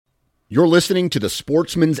You're listening to the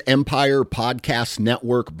Sportsman's Empire Podcast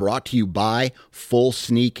Network, brought to you by Full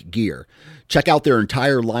Sneak Gear. Check out their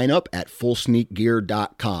entire lineup at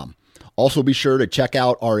fullsneakgear.com. Also be sure to check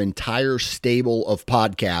out our entire stable of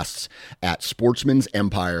podcasts at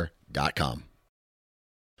sportsmansempire.com.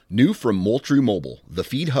 New from Moultrie Mobile, the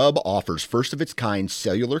Feed Hub offers first-of-its-kind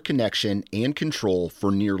cellular connection and control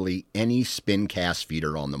for nearly any spin cast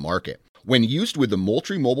feeder on the market. When used with the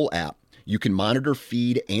Moultrie Mobile app, you can monitor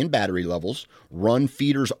feed and battery levels, run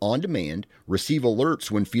feeders on demand, receive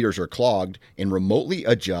alerts when feeders are clogged, and remotely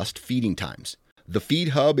adjust feeding times. The Feed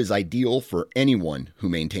Hub is ideal for anyone who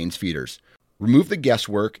maintains feeders. Remove the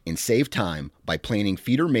guesswork and save time by planning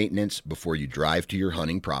feeder maintenance before you drive to your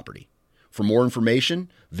hunting property. For more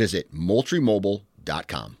information, visit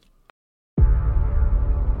MoultrieMobile.com.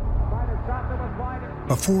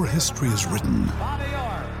 Before history is written,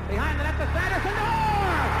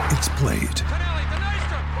 it's played.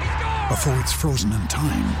 Before it's frozen in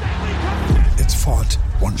time, it's fought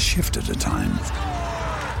one shift at a time.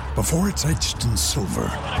 Before it's etched in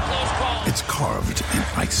silver, it's carved in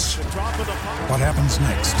ice. What happens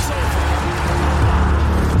next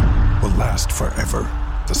will last forever.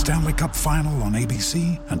 The Stanley Cup Final on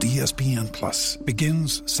ABC and ESPN Plus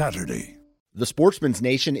begins Saturday. The Sportsman's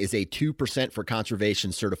Nation is a 2% for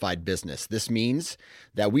Conservation certified business. This means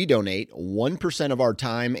that we donate 1% of our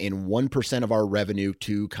time and 1% of our revenue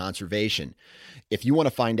to conservation. If you want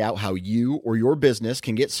to find out how you or your business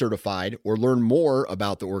can get certified or learn more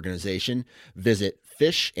about the organization, visit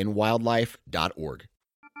fishandwildlife.org.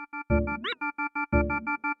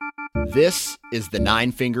 This is the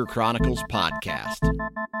Nine Finger Chronicles podcast,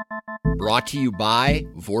 brought to you by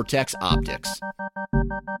Vortex Optics.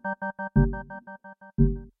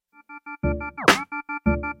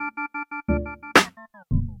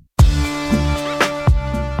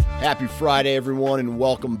 Happy Friday, everyone, and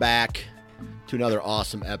welcome back to another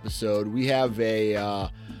awesome episode. We have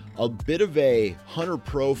a bit of a hunter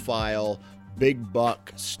profile, big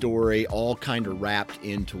buck story, all kind of wrapped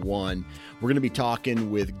into one. We're going to be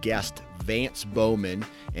talking with guest Vance Bowman,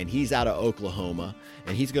 and he's out of Oklahoma,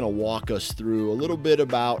 and he's going to walk us through a little bit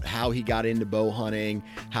about how he got into bow hunting,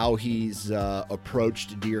 how he's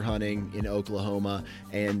approached deer hunting in Oklahoma,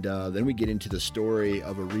 and then we get into the story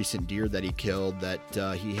of a recent deer that he killed that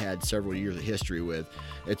he had several years of history with.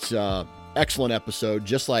 It's an excellent episode,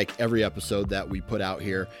 just like every episode that we put out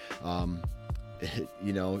here.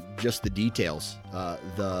 You know, just the details.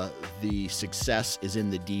 The success is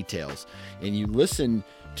in the details. And you listen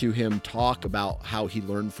to him talk about how he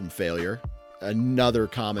learned from failure. Another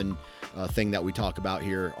common thing that we talk about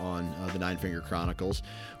here on the Nine Finger Chronicles.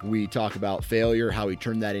 We talk about failure, how he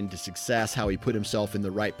turned that into success, how he put himself in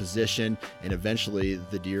the right position, and eventually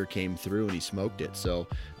the deer came through and he smoked it. So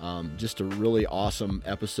just a really awesome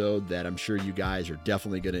episode that I'm sure you guys are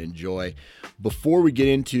definitely going to enjoy. Before we get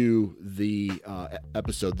into the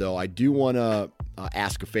episode, though, I do want to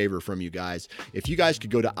ask a favor from you guys. If you guys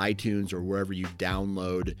could go to iTunes or wherever you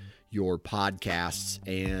download your podcasts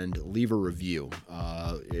and leave a review.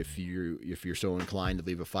 If you're so inclined to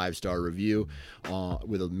leave a 5-star review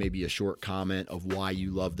with maybe a short comment of why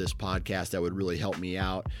you love this podcast, that would really help me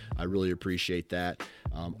out. I really appreciate that.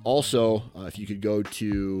 Also, if you could go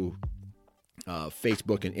to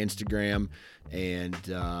Facebook and Instagram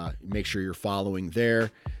and make sure you're following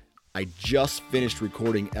there. I just finished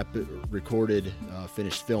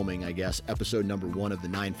finished filming, I guess, episode number 1 of the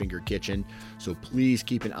Nine Finger Kitchen. So please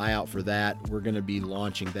keep an eye out for that. We're going to be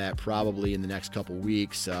launching that probably in the next couple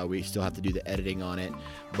weeks. We still have to do the editing on it.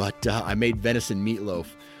 But I made venison meatloaf,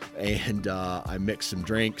 and I mixed some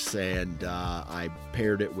drinks, and I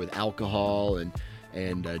paired it with alcohol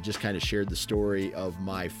and just kind of shared the story of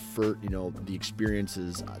my the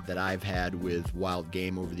experiences that I've had with wild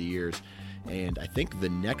game over the years. And I think the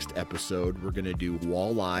next episode, we're going to do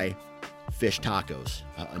walleye fish tacos,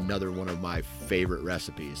 another one of my favorite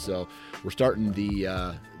recipes. So we're starting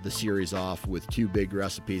the series off with 2 big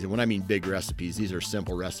recipes. And when I mean big recipes, these are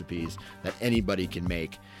simple recipes that anybody can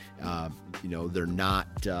make. They're not,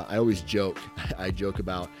 I always joke,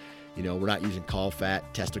 about, we're not using caul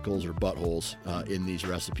fat, testicles, or buttholes in these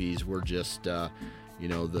recipes. We're just, the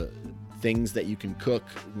things that you can cook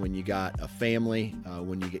when you got a family,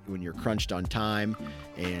 when you're crunched on time,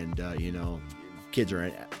 and kids are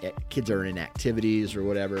in activities or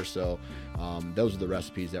whatever. So those are the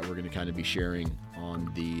recipes that we're going to kind of be sharing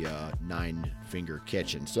on the Nine Finger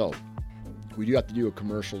Kitchen. So we do have to do a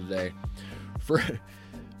commercial today.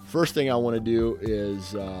 First thing I want to do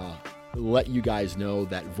is let you guys know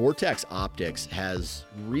that Vortex Optics has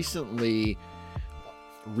recently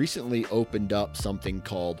opened up something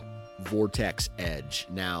called Vortex Edge.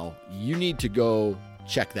 Now, you need to go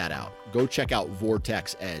check that out. Go check out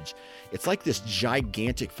Vortex Edge. It's like this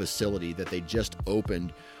gigantic facility that they just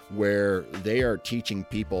opened where they are teaching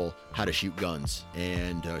people how to shoot guns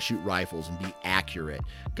and shoot rifles and be accurate,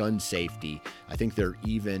 gun safety. I think they're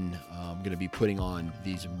even going to be putting on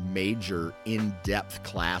these major in-depth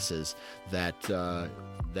classes that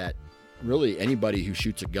really anybody who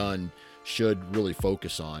shoots a gun should really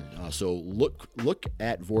focus on. So look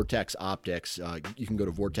at Vortex Optics. You can go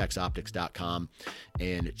to vortexoptics.com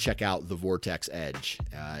and check out the Vortex Edge.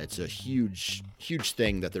 It's a huge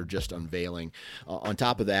thing that they're just unveiling. On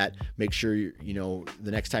top of that, make sure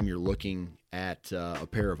the next time you're looking at a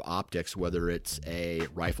pair of optics, whether it's a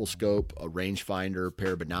rifle scope, a rangefinder,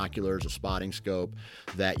 pair of binoculars, a spotting scope,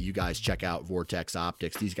 that you guys check out Vortex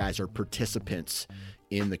Optics. These guys are participants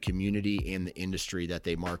in the community and the industry that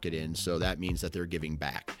they market in. So that means that they're giving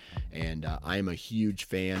back. And I am a huge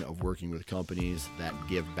fan of working with companies that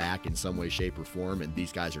give back in some way, shape, or form. And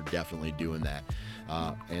these guys are definitely doing that.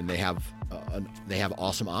 And they have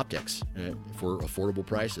awesome optics for affordable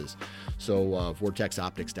prices. So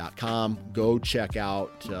vortexoptics.com, go check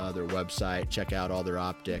out their website, check out all their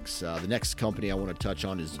optics. The next company I want to touch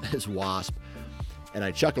on is Wasp. And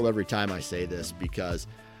I chuckle every time I say this because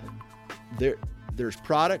there's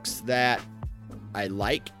products that I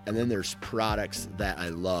like, and then there's products that I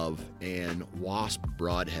love, and Wasp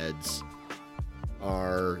broadheads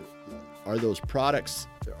are those products.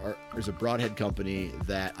 There's a broadhead company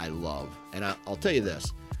that I love, and I'll tell you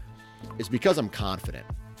this, it's because I'm confident.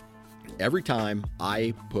 Every time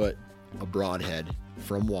I put a broadhead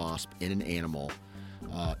from Wasp in an animal,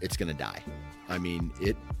 it's going to die. I mean,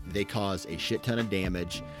 they cause a shit ton of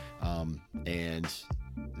damage, and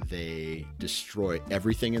they destroy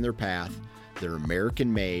everything in their path. They're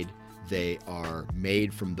American made. They are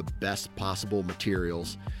made from the best possible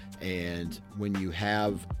materials. And when you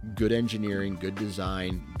have good engineering, good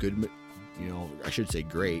design, great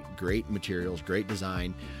materials, great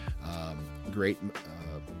design, great,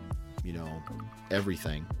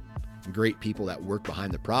 everything, great people that work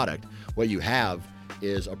behind the product, what you have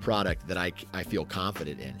is a product that I feel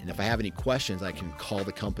confident in. And if I have any questions, I can call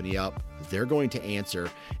the company up. They're going to answer,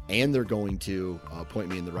 and they're going to point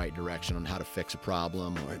me in the right direction on how to fix a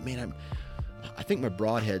problem. Or, man, I think my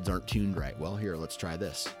broadheads aren't tuned right. Well, here, let's try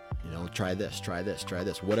this. Try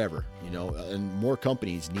this, whatever, and more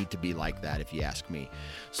companies need to be like that, if you ask me.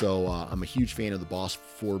 So I'm a huge fan of the Boss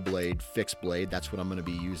 4-blade fixed blade. That's what I'm going to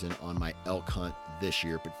be using on my elk hunt this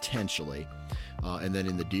year, potentially. And then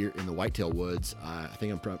in the whitetail woods, I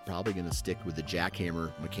think I'm probably going to stick with the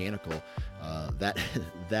Jackhammer mechanical.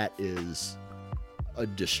 That is a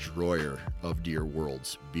destroyer of deer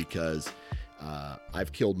worlds, because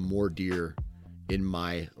I've killed more deer in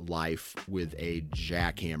my life with a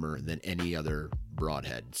Jackhammer than any other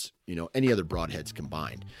broadheads,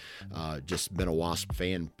 combined. Just been a Wasp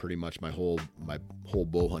fan pretty much my whole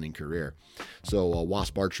bow hunting career. So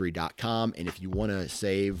wasparchery.com, and if you want to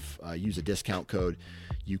save, use a discount code,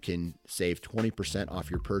 you can save 20%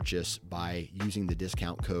 off your purchase by using the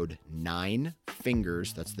discount code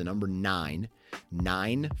 9fingers. That's the number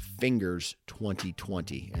 9fingers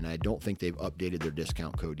 2020. And I don't think they've updated their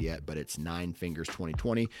discount code yet, but it's 9fingers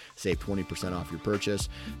 2020. Save 20% off your purchase.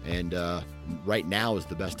 And right now is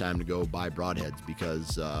the best time to go buy broadheads,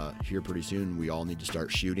 because here pretty soon we all need to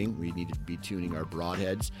start shooting. We need to be tuning our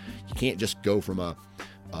broadheads. You can't just go from a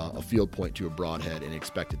field point to a broadhead and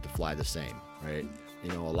expect it to fly the same, right?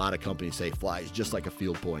 A lot of companies say flies just like a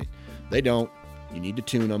field point. They don't. You need to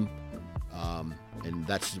tune them. And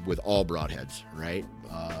that's with all broadheads, right?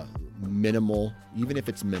 Minimal, even if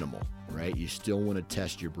it's minimal, right? You still want to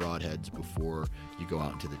test your broadheads before you go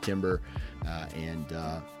out into the timber. Might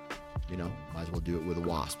as well do it with a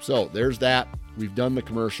Wasp. So there's that. We've done the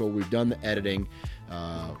commercial. We've done the editing.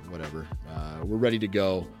 We're ready to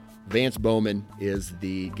go. Vance Bowman is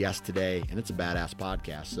the guest today, and it's a badass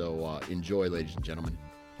podcast. So enjoy, ladies and gentlemen.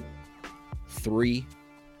 3,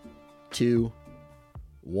 2,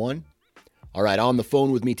 1. All right, on the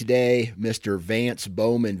phone with me today, Mr. Vance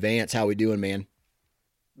Bowman. Vance, how we doing, man?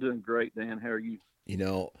 Doing great, Dan. How are you?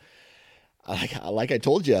 Like I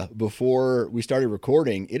told you before we started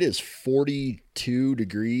recording, it is 42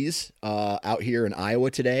 degrees out here in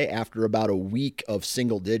Iowa today after about a week of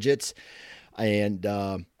single digits. And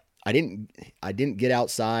I didn't get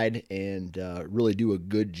outside and really do a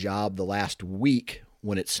good job the last week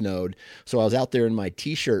when it snowed. So I was out there in my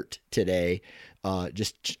t-shirt today,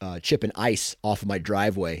 just chipping ice off of my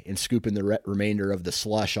driveway and scooping the remainder of the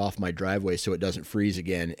slush off my driveway so it doesn't freeze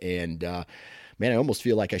again. And man, I almost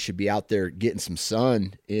feel like I should be out there getting some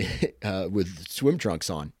sun with swim trunks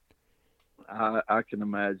on. I can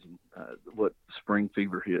imagine what spring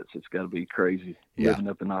fever hits. It's got to be crazy living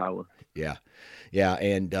up in Iowa. Yeah. Yeah.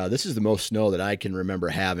 And this is the most snow that I can remember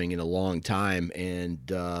having in a long time.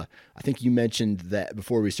 And I think you mentioned that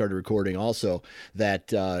before we started recording also that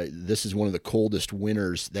this is one of the coldest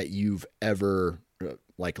winters that you've ever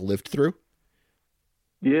lived through.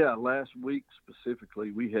 Yeah. Last week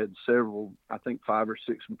specifically, we had several, I think 5 or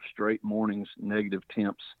 6 straight mornings, negative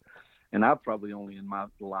temps. And I've probably only in my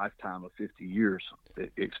lifetime of 50 years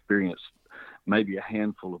experienced maybe a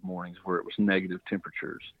handful of mornings where it was negative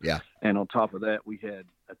temperatures. Yeah. And on top of that, we had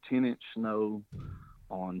a 10-inch snow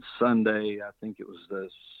on Sunday. I think it was the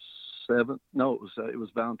 7th. No, it was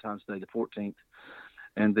Valentine's Day, the 14th.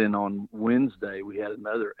 And then on Wednesday, we had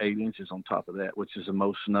another 8 inches on top of that, which is the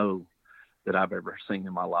most snow that I've ever seen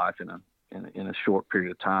in my life in a short period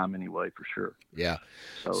of time anyway, for sure. Yeah.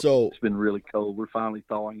 So it's been really cold. We're finally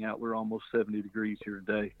thawing out. We're almost 70 degrees here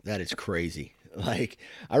today. That is crazy. I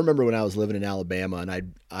remember when I was living in Alabama and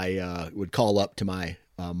I would call up to my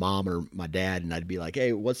mom or my dad and I'd be like,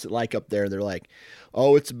 hey, what's it like up there? And they're like,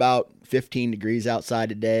 oh, it's about 15 degrees outside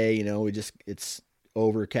today. It's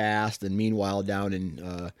overcast. And meanwhile, down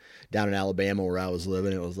in Alabama where I was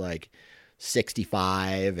living, it was like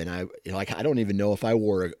 65, and I don't even know if I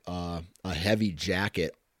wore a heavy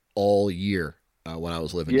jacket all year when I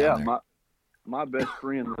was living down there. My best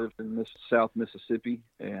friend lived in South Mississippi,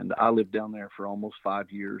 and I lived down there for almost 5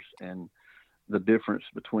 years. And the difference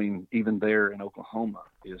between even there and Oklahoma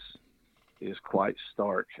is quite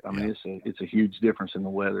stark. I mean, it's a huge difference in the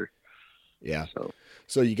weather. Yeah.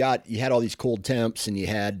 So you had all these cold temps, and you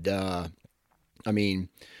had, on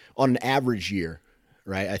an average year,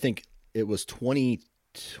 right? I think it was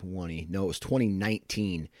 2020. No, it was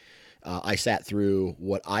 2019. I sat through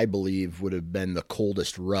what I believe would have been the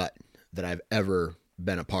coldest rut that I've ever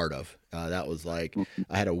been a part of. That was I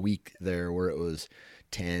had a week there where it was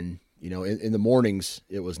 10, in the mornings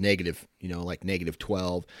it was negative, negative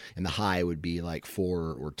 12, and the high would be like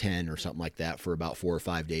 4 or 10 or something like that for about 4 or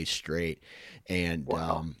 5 days straight. And,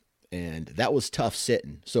 wow. And that was tough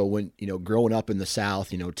sitting. So when, growing up in the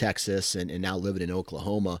South, Texas and now living in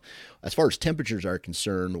Oklahoma, as far as temperatures are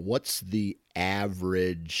concerned, what's the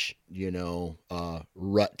average,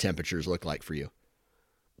 rut temperatures look like for you?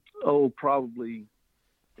 Oh, probably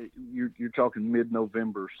you're talking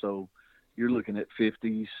mid-November. So you're looking at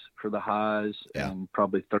 50s for the highs and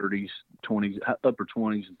probably 30s, 20s, upper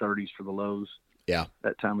 20s and 30s for the lows. Yeah.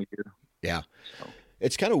 That time of year. Yeah. So.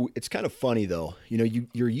 It's kind of funny though.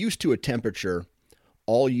 You're used to a temperature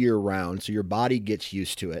all year round, so your body gets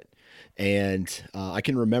used to it. And I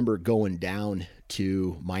can remember going down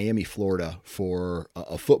to Miami, Florida for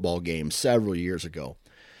a football game several years ago.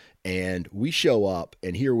 And we show up,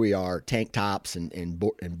 and here we are, tank tops and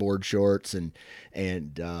board shorts, and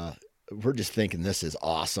we're just thinking this is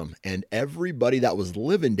awesome. And everybody that was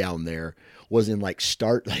living down there was in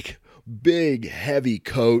big heavy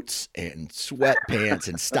coats and sweatpants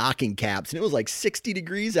and stocking caps, and it was like 60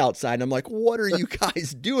 degrees outside, and I'm like, what are you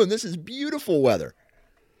guys doing? This is beautiful weather.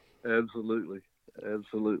 Absolutely.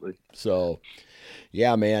 So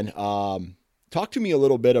yeah, man. Talk to me a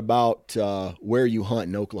little bit about where you hunt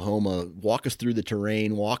in Oklahoma. Walk us through the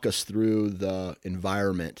terrain, walk us through the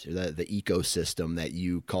environment, the ecosystem that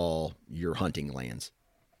you call your hunting lands.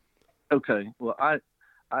 Okay, well, I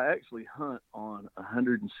actually hunt on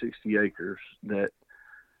 160 acres that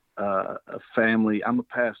a family, I'm a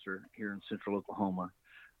pastor here in central Oklahoma.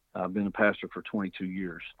 I've been a pastor for 22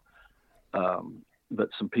 years. But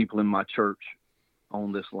some people in my church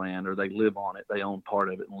own this land, or they live on it. They own part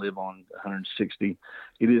of it and live on 160.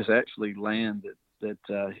 It is actually land that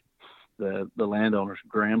the landowner's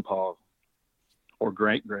grandpa or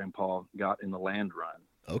great-grandpa got in the land run.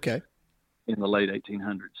 Okay. In the late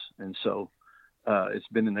 1800s. And so it's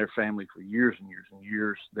been in their family for years and years and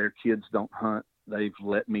years. Their kids don't hunt. They've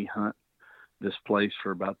let me hunt this place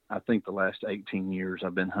for about, I think, the last 18 years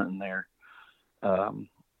I've been hunting there.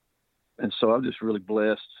 And so I'm just really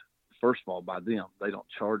blessed, first of all, by them. They don't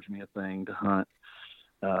charge me a thing to hunt.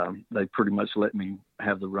 They pretty much let me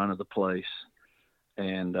have the run of the place.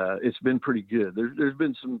 And it's been pretty good. There's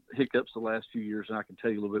been some hiccups the last few years, and I can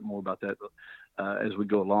tell you a little bit more about that as we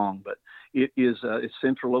go along. But it's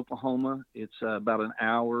central Oklahoma. It's about an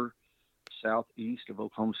hour southeast of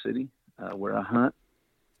Oklahoma City, where I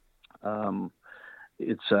hunt.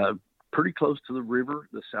 It's pretty close to the river,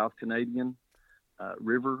 the South Canadian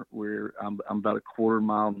River, where I'm about a quarter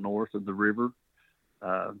mile north of the river.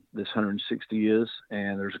 This 160 is,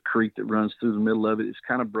 and there's a creek that runs through the middle of it. It's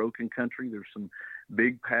kind of broken country. There's some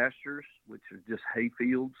big pastures, which are just hay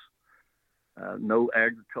fields, no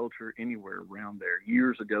agriculture anywhere around there.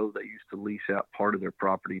 Years ago, they used to lease out part of their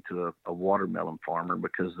property to a watermelon farmer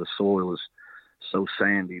because the soil is so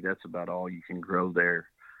sandy. That's about all you can grow there,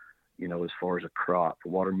 as far as a crop,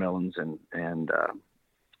 watermelons and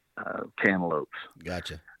cantaloupes.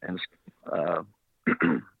 Gotcha. And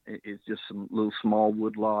it's just some little small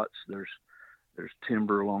wood lots. There's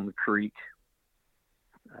timber along the creek.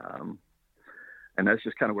 And that's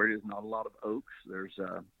just kind of where it is. Not a lot of oaks. There's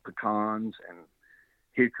pecans and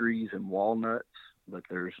hickories and walnuts, but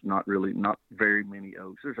there's not very many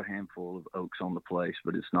oaks. There's a handful of oaks on the place,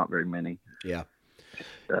 but it's not very many. Yeah.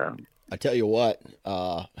 I tell you what,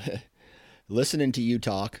 listening to you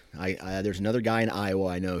talk, there's another guy in Iowa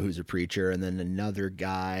I know who's a preacher, and then another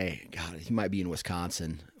guy, God, he might be in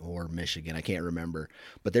Wisconsin or Michigan, I can't remember,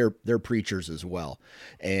 but they're preachers as well,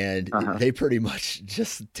 and they pretty much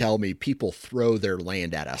just tell me people throw their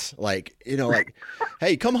land at us, like,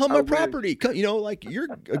 hey, come hunt my property, come, like, you're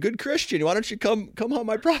a good Christian, why don't you come hunt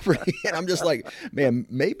my property? And I'm just like, man,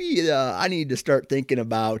 maybe I need to start thinking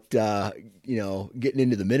about getting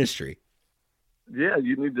into the ministry. Yeah,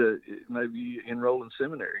 you need to maybe enroll in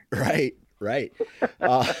seminary. Right.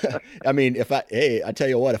 I mean, I tell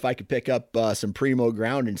you what, if I could pick up some primo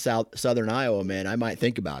ground in southern Iowa, man, I might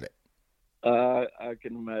think about it. I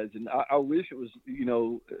can imagine. I wish it was,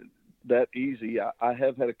 that easy. I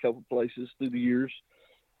have had a couple places through the years,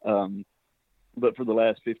 but for the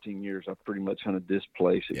last 15 years, I've pretty much hunted this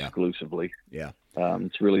place exclusively. Yeah.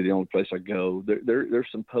 It's really the only place I go.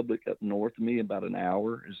 There's some public up north of me, about an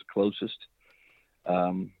hour is the closest.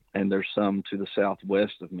 And there's some to the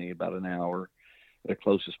southwest of me, about an hour, the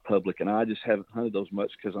closest public. And I just haven't hunted those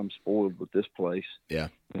much because I'm spoiled with this place. Yeah.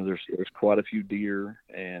 There's quite a few deer,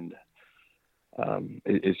 and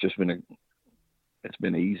it's just been it's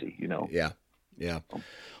been easy, Yeah. Yeah.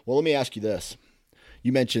 Well, let me ask you this.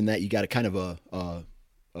 You mentioned that you got a kind of a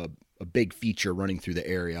big feature running through the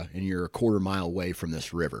area, and you're a quarter mile away from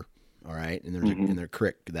this river. All right. And there's a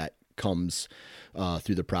creek that comes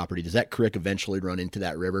through the property. Does that creek eventually run into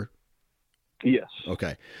that river? Yes.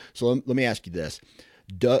 Okay. So let me ask you this.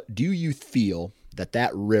 Do you feel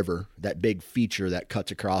that river, that big feature that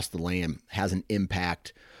cuts across the land, has an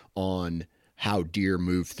impact on how deer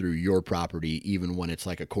move through your property, even when it's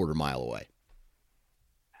like a quarter mile away?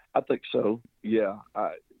 I think so. Yeah.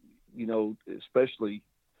 Especially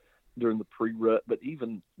during the pre-rut, but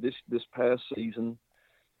even this past season,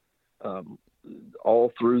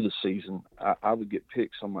 all through the season, I would get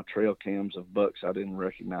pics on my trail cams of bucks I didn't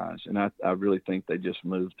recognize. And I really think they just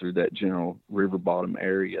moved through that general river bottom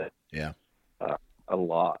area. Yeah. A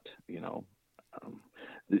lot,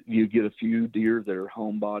 you get a few deer that are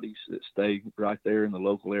homebodies that stay right there in the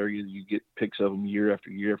local area. You get pics of them year after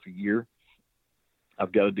year after year.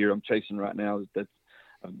 I've got a deer I'm chasing right now that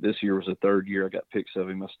this year was the third year I got pics of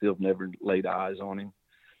him. I still have never laid eyes on him,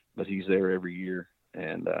 but he's there every year.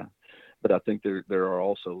 And, but I think there are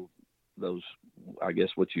also those, I guess,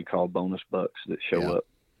 what you call bonus bucks that show up.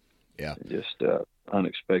 Yeah. Just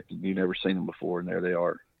unexpected. You've never seen them before, and there they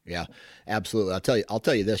are. Yeah, absolutely. I'll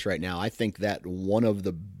tell you this right now. I think that one of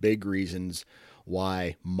the big reasons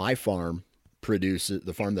why my farm produces,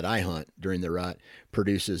 the farm that I hunt during the rut,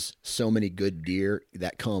 produces so many good deer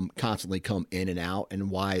that constantly come in and out, and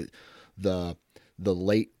why the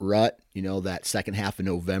late rut, that second half of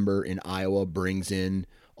November in Iowa brings in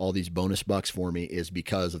all these bonus bucks for me, is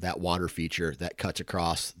because of that water feature that cuts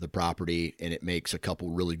across the property, and it makes a couple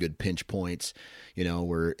really good pinch points,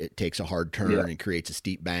 where it takes a hard turn and creates a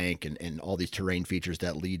steep bank, and all these terrain features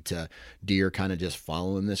that lead to deer kind of just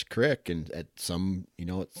following this creek. And at some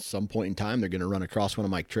point in time, they're going to run across one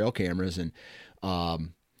of my trail cameras. And, I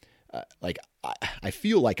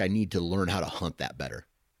feel like I need to learn how to hunt that better.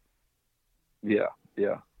 Yeah.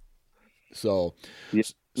 Yeah. So,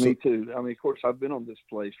 me too. I mean, of course, I've been on this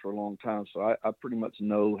place for a long time, so I pretty much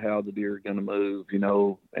know how the deer are going to move,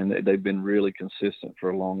 and they've been really consistent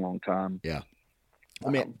for a long, long time. Yeah.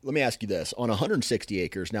 Let me ask you this. On 160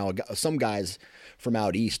 acres, now some guys from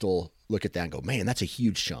out east will look at that and go, man, that's a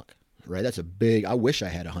huge chunk, right? That's a big, I wish I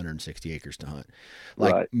had 160 acres to hunt.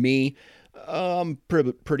 Like me,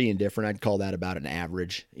 pretty indifferent. I'd call that about an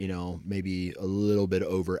average, maybe a little bit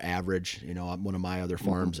over average. One of my other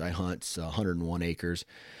farms I hunt's 101 acres.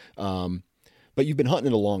 But you've been hunting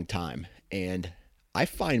it a long time, and I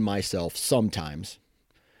find myself sometimes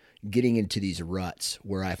getting into these ruts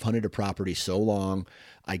where I've hunted a property so long,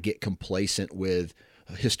 I get complacent with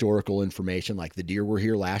historical information, like the deer were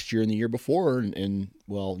here last year and the year before, and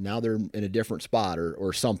well, now they're in a different spot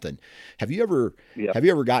or something. Have you ever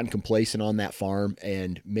gotten complacent on that farm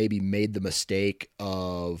and maybe made the mistake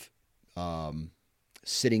of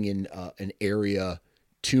sitting in an area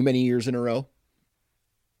too many years in a row?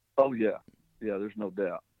 Oh yeah, there's no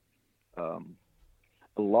doubt.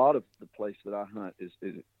 A lot of the place that I hunt is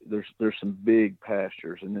there's some big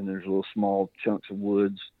pastures, and then there's little small chunks of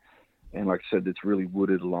woods, and like I said, it's really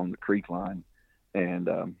wooded along the creek line, and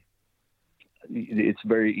it's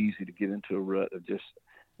very easy to get into a rut of just,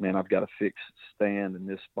 man, I've got a fixed stand in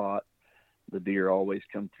this spot. The deer always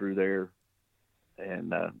come through there,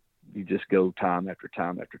 and you just go time after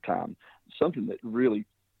time after time. Something that really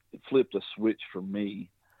flipped a switch for me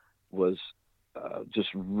was just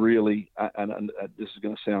really, and this is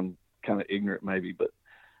going to sound kind of ignorant maybe, but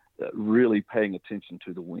really paying attention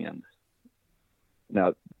to the wind.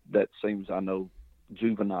 Now, that seems, I know,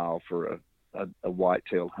 juvenile for a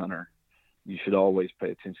white-tailed hunter. You should always pay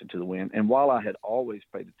attention to the wind. And while I had always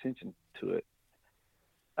paid attention to it,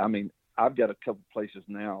 I mean, I've got a couple places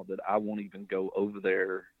now that I won't even go over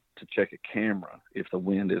there to check a camera if the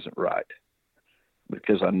wind isn't right,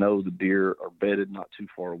 because I know the deer are bedded not too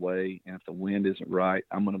far away, and if the wind isn't right,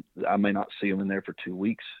 I may not see them in there for 2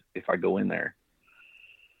 weeks if I go in there.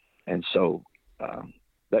 And so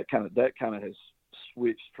that kind of has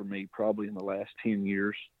switched for me probably in the last 10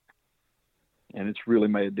 years, and it's really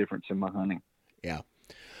made a difference in my hunting. Yeah.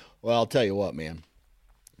 Well, I'll tell you what, man.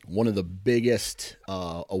 One of the biggest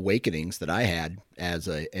awakenings that I had as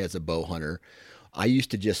a bow hunter, I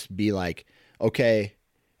used to just be like, okay,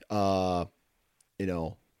 learning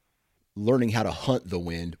how to hunt the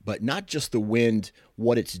wind, but not just the wind,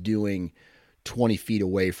 what it's doing 20 feet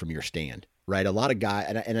away from your stand, right? A lot of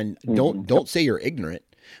guys, and don't say you're ignorant,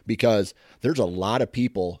 because there's a lot of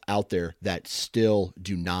people out there that still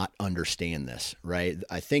do not understand this, right?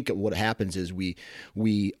 I think what happens is we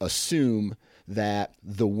assume that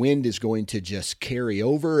the wind is going to just carry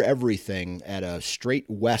over everything at a straight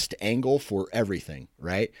west angle for everything,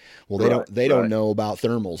 right? Well, they don't know about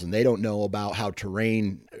thermals, and they don't know about how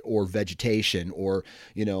terrain or vegetation or,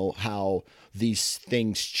 how these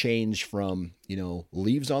things change from,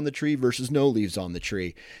 leaves on the tree versus no leaves on the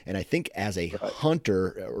tree. And I think as a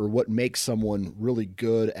hunter, or what makes someone really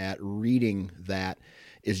good at reading that,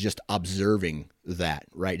 is just observing that,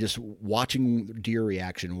 right? Just watching deer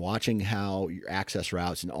reaction, watching how your access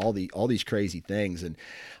routes and all these crazy things. And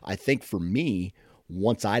I think for me,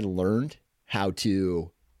 once I learned how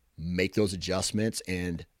to make those adjustments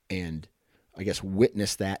and I guess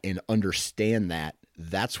witness that and understand that,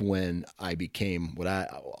 that's when I became what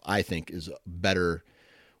I think is better.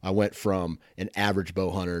 I went from an average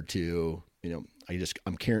bow hunter to,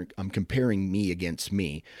 I'm comparing me against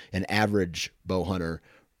me, an average bow hunter,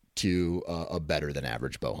 to a better than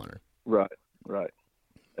average bow hunter. Right.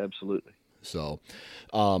 Absolutely. So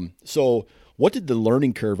what did the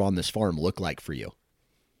learning curve on this farm look like for you?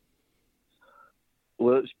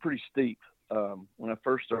 Well, it was pretty steep. When I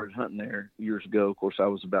first started hunting there years ago, of course, I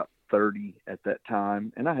was about 30 at that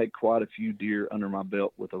time, and I had quite a few deer under my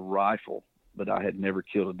belt with a rifle, but I had never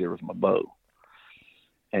killed a deer with my bow.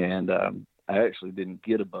 And I actually didn't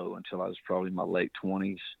get a bow until I was probably in my late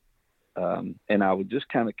 20s. And I would just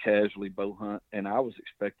kind of casually bow hunt, and I was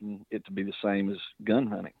expecting it to be the same as gun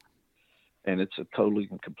hunting. And it's a totally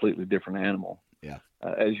and completely different animal,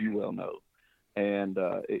 as you well know. And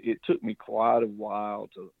it took me quite a while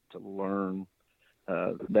to learn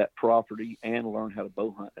that property and learn how to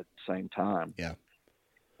bow hunt at the same time. Yeah.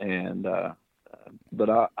 And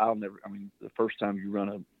but I'll never. I mean, the first time you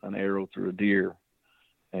run an arrow through a deer,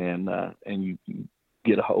 and you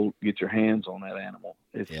get your hands on that animal,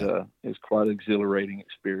 it's quite an exhilarating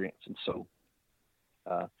experience. And so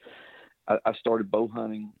I started bow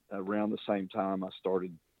hunting around the same time I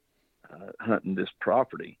started hunting this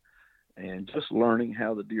property, and just learning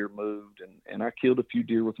how the deer moved. And I killed a few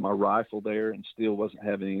deer with my rifle there and still wasn't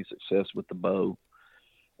having any success with the bow.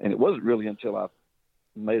 And it wasn't really until I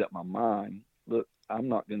made up my mind, look, I'm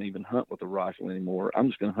not going to even hunt with a rifle anymore. I'm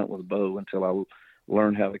just going to hunt with a bow until I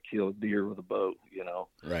learn how to kill a deer with a bow,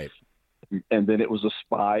 Right. And then it was a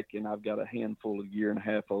spike, and I've got a handful of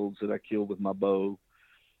 1.5-year-olds that I killed with my bow,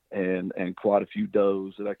 and quite a few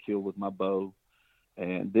does that I killed with my bow.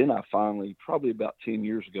 And then I finally, probably about 10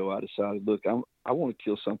 years ago, I decided, look, I want to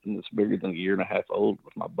kill something that's bigger than 1.5 years old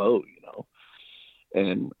with my bow,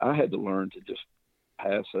 And I had to learn to just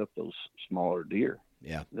pass up those smaller deer.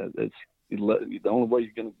 Yeah. The only way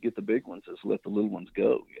you're going to get the big ones is let the little ones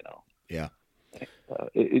go, Yeah.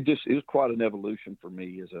 It was quite an evolution for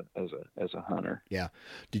me as a hunter. Yeah.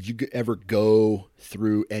 Did you ever go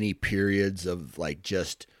through any periods of like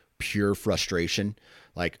just pure frustration?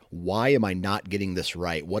 Like, why am I not getting this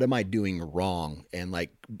right? What am I doing wrong? And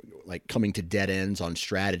like coming to dead ends on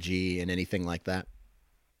strategy and anything like that?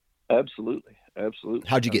 Absolutely. absolutely.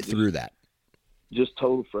 How'd you get through that? Just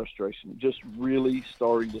total frustration. Just really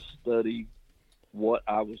starting to study what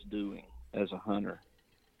I was doing as a hunter.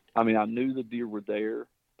 I mean, I knew the deer were there,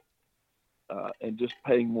 and just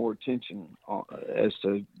paying more attention as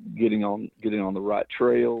to getting on the right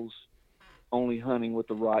trails, only hunting with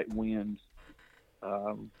the right wind,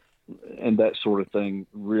 and that sort of thing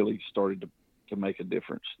really started to make a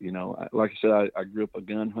difference. You know, like I said, I grew up a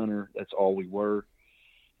gun hunter. That's all we were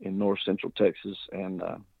in north central Texas, and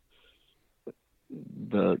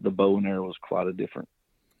the bow and arrow was quite a different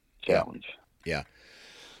challenge. Yeah.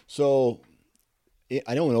 So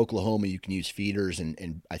I know in Oklahoma you can use feeders,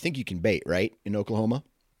 and I think you can bait, right, in Oklahoma?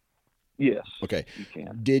 Yes. Okay. You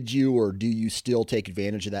can. Did you or do you still take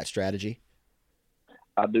advantage of that strategy?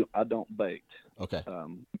 I do. I don't bait. Okay.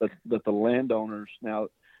 But the landowners, now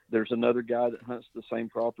there's another guy that hunts the same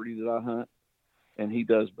property that I hunt, and he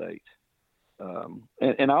does bait.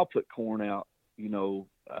 And I'll put corn out, you know,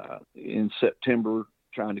 in September,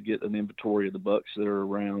 trying to get an inventory of the bucks that are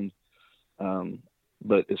around.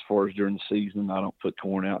 But as far as during the season, I don't put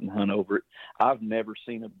corn out and hunt over it. I've never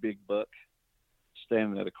seen a big buck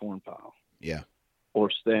standing at a corn pile. Yeah. Or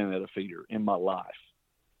standing at a feeder in my life.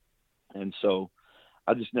 And so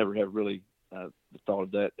I just never have really thought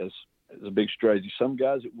of that as a big strategy. Some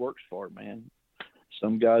guys it works for, man.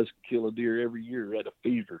 Some guys kill a deer every year at a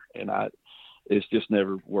feeder, and it's just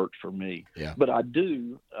never worked for me. Yeah. But I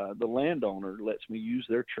do. The landowner lets me use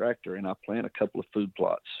their tractor, and I plant a couple of food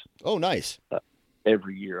plots. Oh, nice.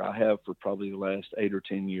 Every year. I have for probably the last 8 or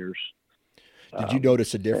 10 years. Did you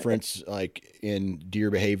notice a difference like in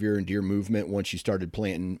deer behavior and deer movement once you started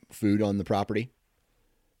planting food on the property?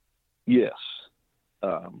 Yes.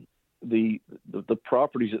 The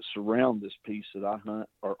properties that surround this piece that I hunt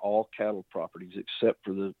are all cattle properties except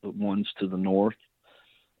for the ones to the north.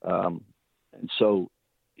 And so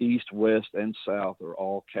east, west, and south are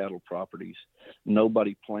all cattle properties.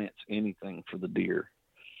 Nobody plants anything for the deer.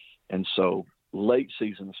 And so late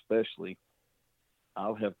season especially,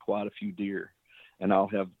 I'll have quite a few deer, and I'll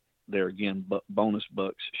have there again bonus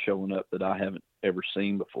bucks showing up that I haven't ever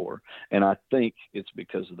seen before. And I think it's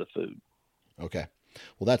because of the food. Okay.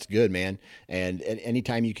 Well, that's good, man. And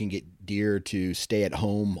anytime you can get deer to stay at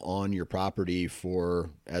home on your property for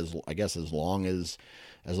as long as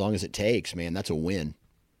it takes, man, that's a win.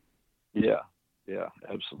 Yeah,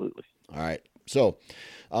 absolutely. All right. So,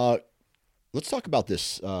 let's talk about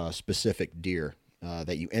this specific deer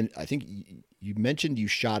that I think you mentioned you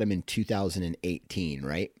shot him in 2018,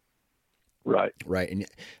 right? Right. Right. And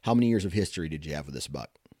how many years of history did you have with this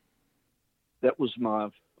buck? That was my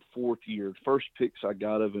 4th year. First picks I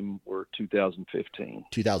got of him were 2015.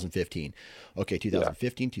 2015. Okay,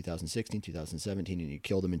 2015, 2016, 2017, and you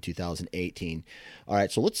killed him in 2018. All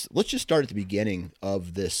right, so let's just start at the beginning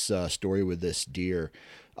of this story with this deer.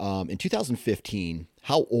 In 2015,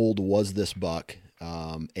 how old was this buck,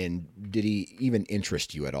 and did he even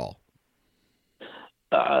interest you at all?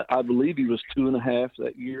 I believe he was 2.5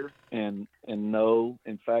 that year, and no,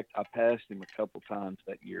 in fact, I passed him a couple times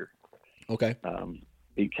that year. Okay.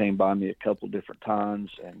 He came by me a couple different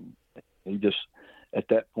times, and he just, at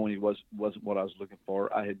that point, he wasn't what I was looking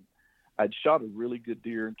for. I'd shot a really good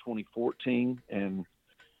deer in 2014, and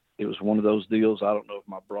it was one of those deals. I don't know if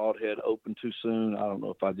my broadhead opened too soon. I don't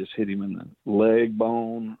know if I just hit him in the leg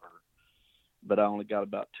bone, but I only got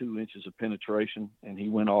about 2 inches of penetration, and he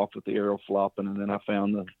went off with the arrow flopping, and then I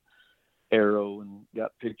found the arrow and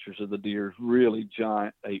got pictures of the deer. Really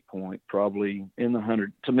giant 8-point, probably in the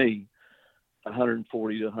 100, to me,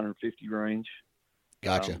 140 to 150 range.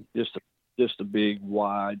 Gotcha. Just a big,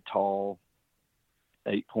 wide, tall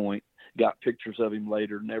 8-point. Got pictures of him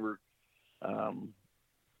later. Never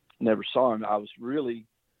saw him. I was really.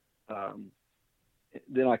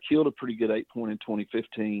 Then I killed a pretty good 8-point in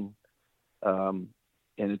 2015, and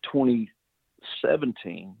in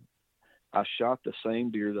 2017, I shot the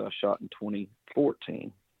same deer that I shot in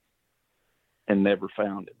 2014, and never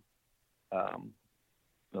found him.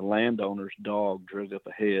 The landowner's dog drug up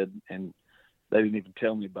ahead, and they didn't even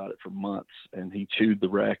tell me about it for months. And he chewed the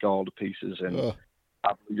rack all to pieces, and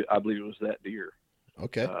I believe it was that deer.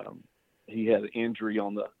 Okay. He had an injury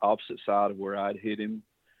on the opposite side of where I'd hit him,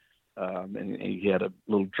 and he had a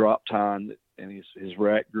little drop tine, and his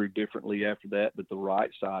rack grew differently after that, but the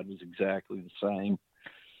right side was exactly the same.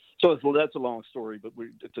 So that's a long story, but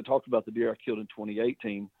to talk about the deer I killed in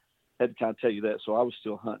 2018, I had to kind of tell you that. So I was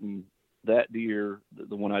still hunting that deer,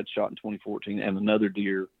 the one I'd shot in 2014, and another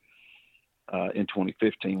deer in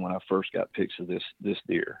 2015 when I first got pics of this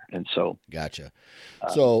deer. And so, gotcha.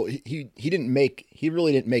 So he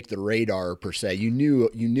really didn't make the radar per se. You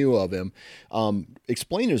knew of him.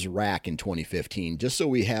 Explain his rack in 2015, just so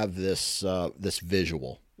we have this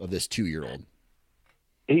visual of this 2-year-old.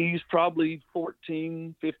 He's probably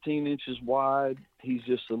 14, 15 inches wide. He's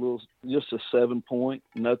just a 7-point,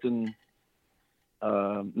 nothing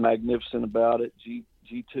magnificent about it.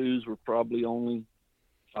 G2s were probably only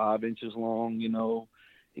 5 inches long.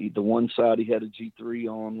 The one side he had a G3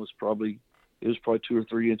 on was probably 2 or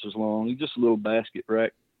 3 inches long. He's just a little basket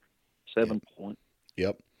rack, 7-point.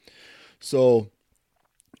 Yep. So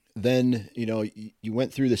then, you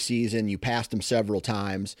went through the season, you passed him several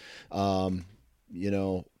times, going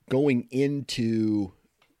into,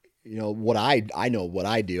 what I know what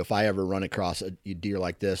I do if I ever run across a deer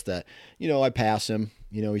like this that, I pass him,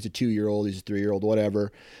 he's a 2-year-old, he's a 3-year-old,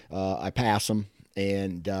 whatever. I pass him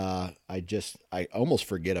and I almost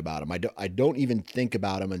forget about him. I don't even think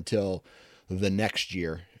about him until the next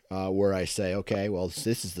year, where I say, okay, well,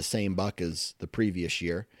 this is the same buck as the previous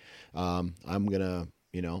year. I'm going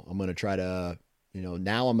to try to,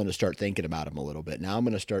 now I'm going to start thinking about him a little bit. Now I'm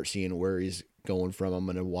going to start seeing where he's going from. I'm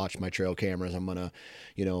going to watch my trail cameras. I'm going to,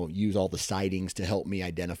 use all the sightings to help me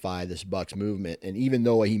identify this buck's movement. And even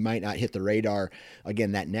though he might not hit the radar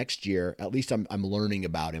again that next year, at least I'm learning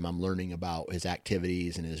about him. I'm learning about his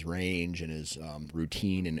activities and his range and his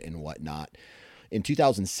routine and whatnot. In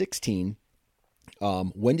 2016,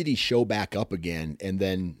 when did he show back up again? And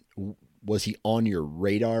then was he on your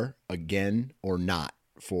radar again or not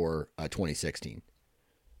for 2016?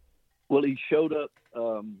 Well, he showed up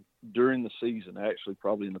during the season, actually,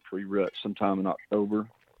 probably in the pre-rut, sometime in October,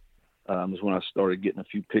 is when I started getting a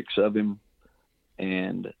few pics of him.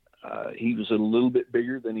 And he was a little bit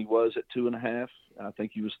bigger than he was at 2.5. I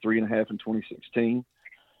think he was 3.5 in 2016.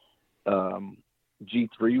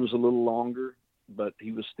 G3 was a little longer, but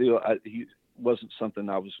he was still, he wasn't something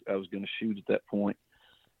I was going to shoot at that point.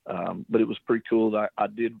 But it was pretty cool that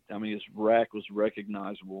his rack was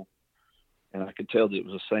recognizable, and I could tell that it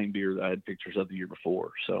was the same deer that I had pictures of the year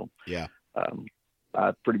before. So yeah,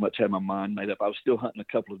 I pretty much had my mind made up. I was still hunting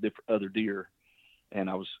a couple of different other deer, and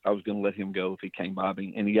I was going to let him go if he came by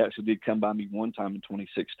me. And he actually did come by me one time in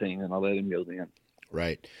 2016, and I let him go then.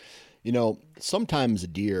 Right. Sometimes a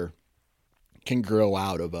deer can grow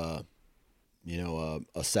out of a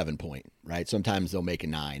 7-point, right? Sometimes they'll make a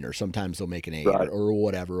 9, or sometimes they'll make an 8, right, or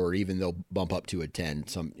whatever, or even they'll bump up to a 10,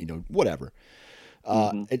 whatever.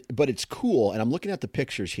 But it's cool. And I'm looking at the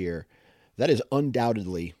pictures here. That is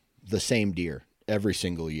undoubtedly the same deer every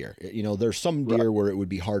single year. There's some deer, right, where it would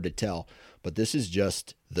be hard to tell, but this is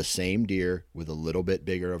just the same deer with a little bit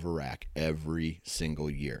bigger of a rack every single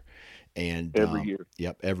year. And every year.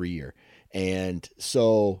 Yep. Every year. And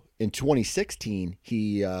so in 2016,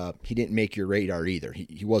 he didn't make your radar either.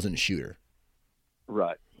 He wasn't a shooter.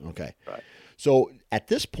 Right. Okay. Right. So at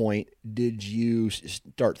this point, did you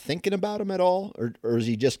start thinking about him at all? Or is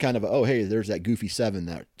he just kind of, oh, hey, there's that goofy 7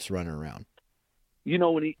 that's running around?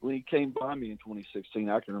 When he came by me in 2016,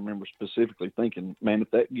 I can remember specifically thinking, man,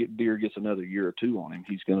 if that deer gets another year or 2 on him,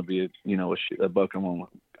 he's going to be a buck I'm going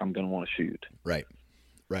to want to shoot. Right.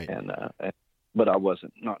 Right. But I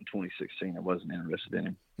wasn't, not in 2016. I wasn't interested in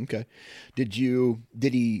him. Okay. Did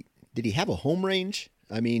he have a home range?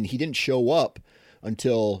 I mean, he didn't show up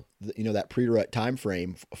until that pre-rut time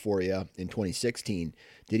frame for you in 2016.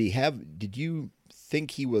 Did you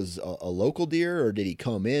think he was a local deer, or did he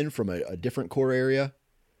come in from a different core area?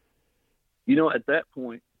 At that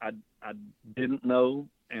point, I didn't know,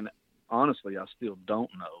 and honestly, I still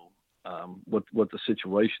don't know what the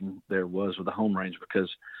situation there was with the home range, because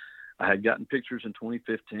I had gotten pictures in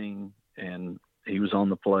 2015, and he was on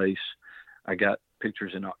the place. I got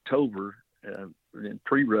pictures in October in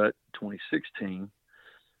pre-rut 2016,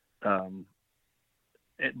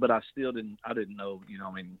 but I didn't know.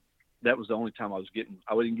 That was the only time I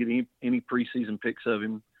didn't get any preseason pics of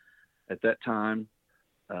him at that time.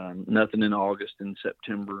 Nothing in August and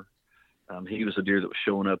September. He was a deer that was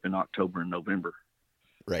showing up in October and November.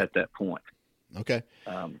 Right. At that point. Okay.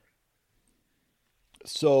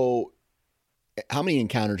 So how many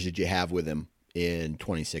encounters did you have with him in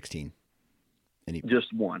 2016?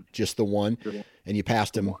 Just one. Just the one? And you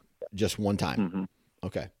passed him just one time? Mm-hmm.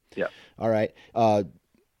 Okay. Yeah. All right.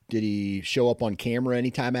 Did he show up on camera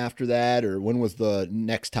anytime after that? Or when was the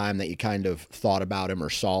next time that you kind of thought about him or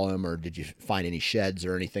saw him? Or did you find any sheds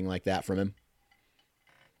or anything like that from him?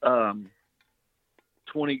 I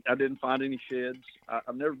didn't find any sheds.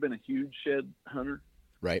 I've never been a huge shed hunter.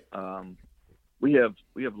 Right. We have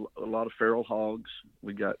a lot of feral hogs.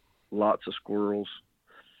 We got lots of squirrels,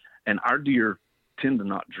 And our deer tend to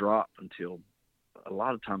not drop until a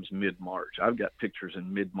lot of times mid-March. I've got pictures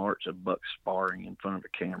in mid-March of bucks sparring in front of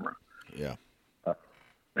a camera. Yeah.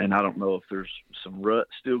 And I don't know if there's some rut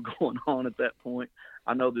still going on at that point.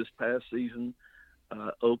 I know this past season,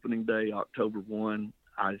 opening day, October 1,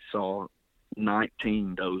 I saw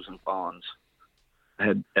 19 does and fawns.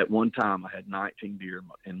 At one time, I had 19 deer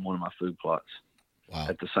in one of my food plots. Wow.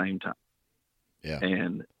 At the same time. Yeah.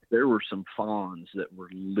 And there were some fawns that were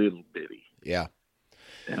little bitty. Yeah.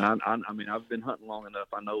 And I mean, I've been hunting long enough.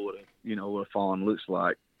 I know what a fawn looks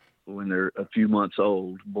like when they're a few months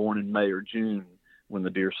old, born in May or June when the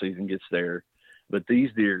deer season gets there. But these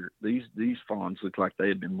deer, these fawns look like they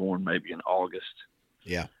had been born maybe in August.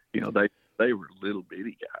 Yeah. They were little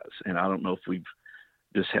bitty guys. And I don't know if we've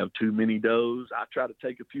just have too many does. I try to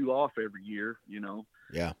take a few off every year,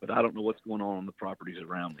 Yeah. but I don't know what's going on the properties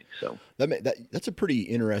around me. So that's a pretty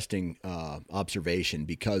interesting observation,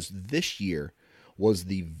 because this year was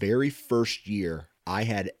the very first year I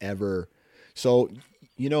had ever. So,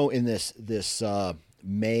 in this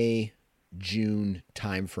May, June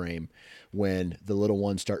timeframe, when the little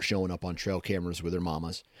ones start showing up on trail cameras with their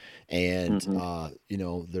mamas, and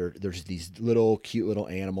there's these little cute little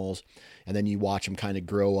animals, and then you watch them kind of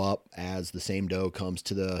grow up as the same doe comes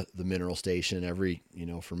to the mineral station. Every,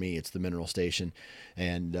 for me, it's the mineral station,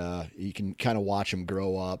 and you can kind of watch them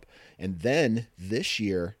grow up. And then this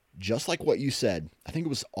year, just like what you said, I think it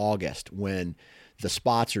was August, when the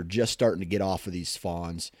spots are just starting to get off of these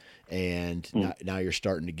fawns, and now you're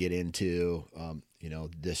starting to get into,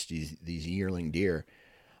 these yearling deer.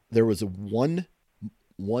 There was one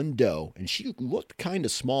doe, and she looked kind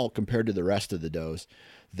of small compared to the rest of the does,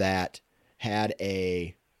 that had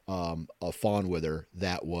a fawn with her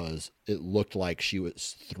that it looked like she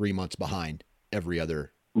was 3 months behind every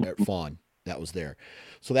other fawn that was there.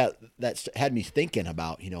 So that had me thinking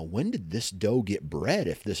about, when did this doe get bred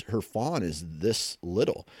if her fawn is this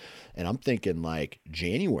little? And I'm thinking like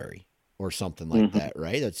January or something like that,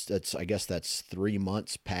 right? That's I guess that's 3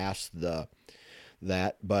 months past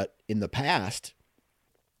that. But in the past,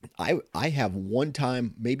 I have one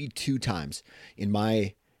time, maybe two times in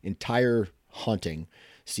my entire hunting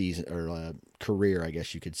season or career, I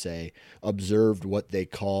guess you could say, observed what they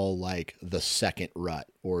call like the second rut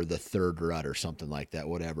or the third rut or something like that,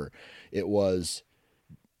 whatever. It was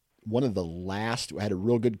one of the last. I had a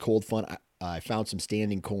real good cold front. I found some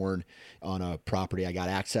standing corn on a property. I got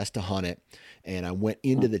access to hunt it, and I went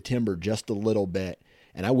into the timber just a little bit,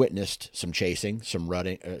 and I witnessed some chasing, some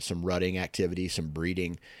rutting activity, some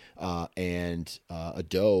breeding, and a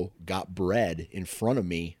doe got bred in front of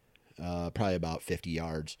me, probably about 50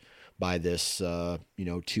 yards, by this,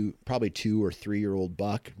 probably 2 or 3 year old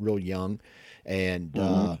buck, real young. And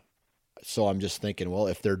so I'm just thinking, well,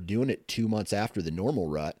 if they're doing it 2 months after the normal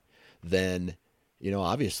rut, then,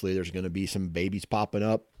 obviously there's going to be some babies popping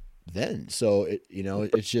up then. So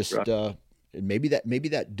it's just, maybe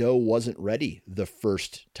that doe wasn't ready the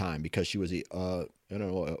first time because she was a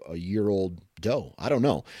year old doe. I don't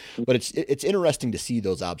know, but it's interesting to see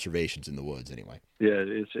those observations in the woods anyway. Yeah,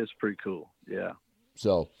 it's pretty cool. Yeah.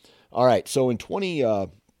 So, all right. So in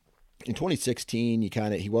 2016,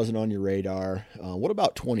 he wasn't on your radar. What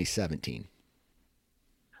about 2017?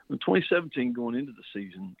 In 2017, going into the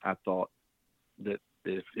season, I thought that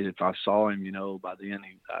if I saw him, by the end,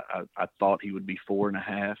 I thought he would be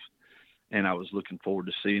 4.5, and I was looking forward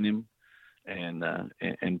to seeing him, and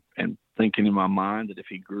thinking in my mind that if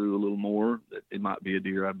he grew a little more, that it might be a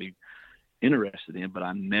deer I'd be interested in. But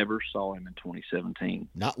I never saw him in 2017.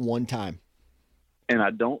 Not one time. And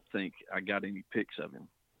I don't think I got any pics of him.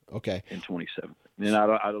 Okay. In 2017, and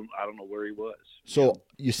I don't know where he was. So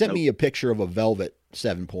you sent me a picture of a velvet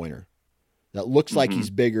 7-pointer that looks like he's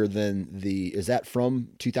bigger than is that from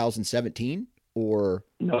 2017 or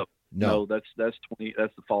no? That's the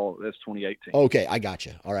fall. That's 2018. Okay, I got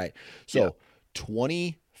you. All right. So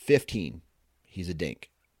 2015, he's a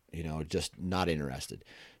dink. Just not interested.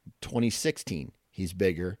 2016, he's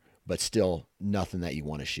bigger, but still nothing that you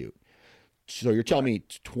want to shoot. So you're telling me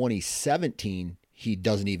 2017, he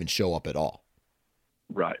doesn't even show up at all.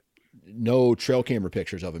 Right. No trail camera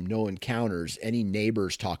pictures of him, no encounters, any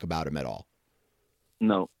neighbors talk about him at all.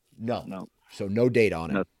 No. So no data on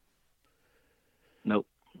him. Nope.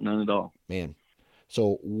 None at all. Man.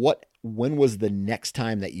 So when was the next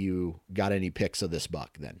time that you got any pics of this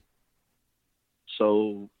buck then?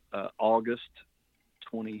 So August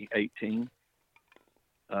 2018.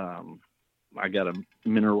 I got a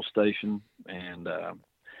mineral station, and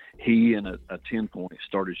he and a 10-point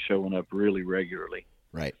started showing up really regularly.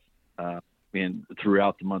 Right.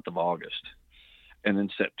 Throughout the month of August. And then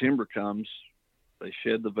September comes, They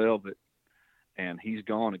shed the velvet, and he's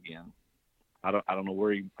gone again. I don't know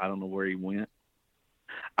where he went.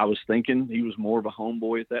 I was thinking he was more of a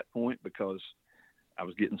homeboy at that point because I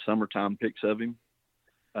was getting summertime pics of him.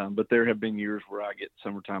 But there have been years where I get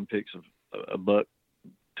summertime pics of a buck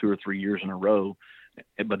 2 or 3 years in a row,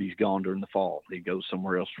 but he's gone during the fall. He goes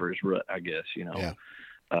somewhere else for his rut, I guess, Yeah.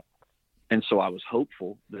 And so I was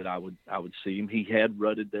hopeful that I would see him. He had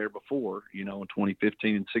rutted there before, in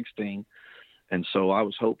 2015 and 16. And so I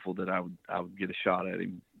was hopeful that I would get a shot at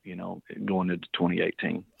him, going into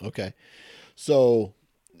 2018. Okay. So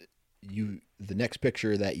the next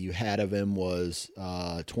picture that you had of him was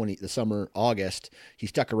the summer, August. He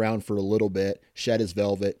stuck around for a little bit, shed his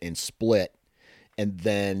velvet, and split. And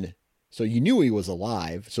then, so you knew he was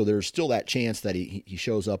alive. So there's still that chance that he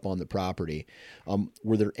shows up on the property.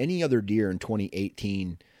 Were there any other deer in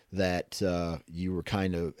 2018 that you were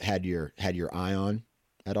kind of had your eye on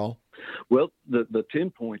at all? Well, the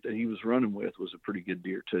 10-point that he was running with was a pretty good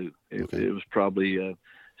deer too. It was probably a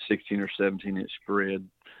 16 or 17 inch spread,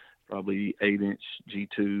 probably 8-inch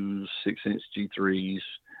G2s, 6-inch G3s.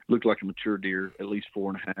 Looked like a mature deer, at least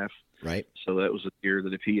 4.5. Right. So that was a deer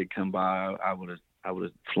that if he had come by, I would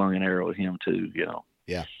have flung an arrow at him too.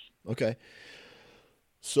 Yeah. Okay.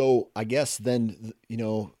 So I guess then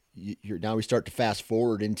now we start to fast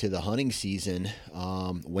forward into the hunting season.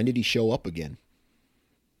 When did he show up again?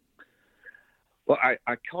 Well,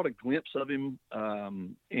 I caught a glimpse of him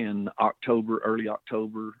in early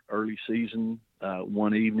October, early season,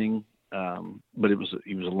 one evening. But he was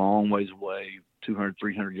a long ways away, 200,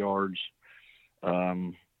 300 yards.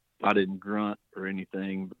 I didn't grunt or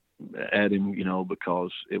anything at him,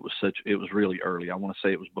 because it was really early. I want to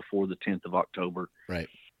say it was before the 10th of October. Right.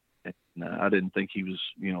 And I didn't think he was,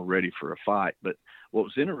 ready for a fight. But what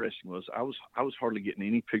was interesting was I was hardly getting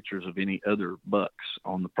any pictures of any other bucks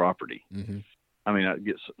on the property. Mm-hmm. I mean, I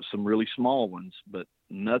get some really small ones, but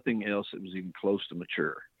nothing else that was even close to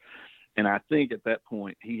mature. And I think at that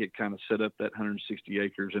point he had kind of set up that 160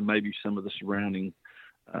 acres and maybe some of the surrounding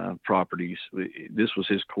properties. This was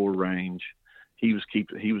his core range. He was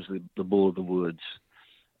the bull of the woods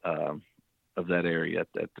of that area at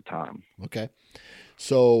the time. Okay.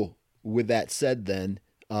 So with that said, then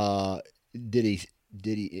did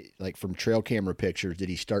he like from trail camera pictures? Did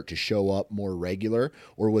he start to show up more regular,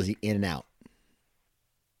 or was he in and out?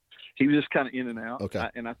 He was just kind of in and out. Okay.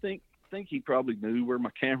 And I think he probably knew where my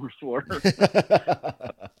cameras were.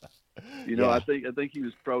 Yeah. I think he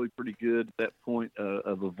was probably pretty good at that point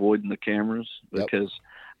of avoiding the cameras because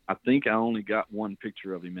I think I only got one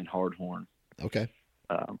picture of him in Hardhorn. Okay.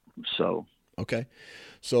 Okay.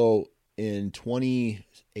 So in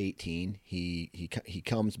 2018, he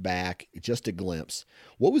comes back, just a glimpse.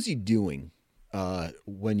 What was he doing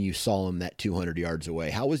when you saw him that 200 yards away?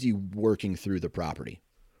 How was he working through the property?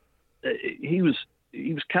 He was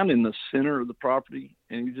kind of in the center of the property,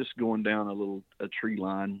 and he was just going down a tree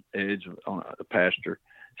line edge on a pasture,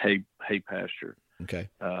 hay pasture. Okay.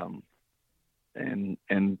 And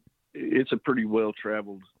it's a pretty well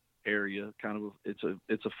traveled area. Kind of it's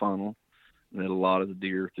a funnel that a lot of the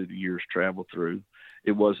deer through the years travel through.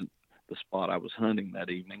 It wasn't the spot I was hunting that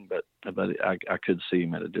evening, but I could see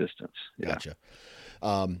him at a distance. Yeah. Gotcha.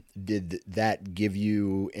 Did that give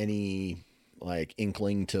you any like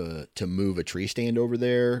inkling to move a tree stand over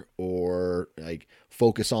there, or like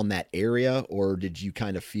focus on that area, or did you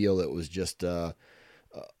kind of feel it was just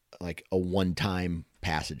like a one-time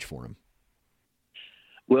passage for him?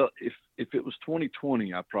 Well, if it was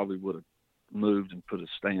 2020, I probably would have moved and put a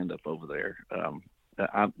stand up over there.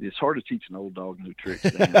 It's hard to teach an old dog new tricks,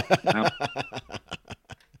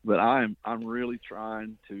 but I'm really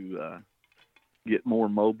trying to get more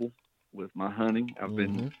mobile with my hunting. I've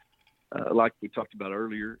been like we talked about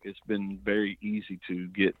earlier, it's been very easy to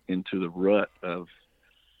get into the rut of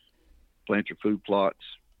plant your food plots,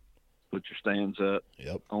 put your stands up,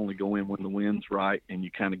 only go in when the wind's right, and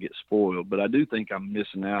you kind of get spoiled. But I do think I'm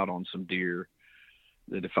missing out on some deer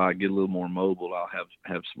that if I get a little more mobile, I'll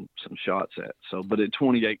have some shots at. So, but in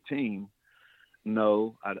 2018,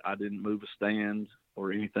 no, I didn't move a stand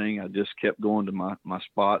or anything. I just kept going to my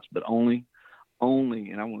spots, but only,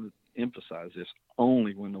 and I want to emphasize this,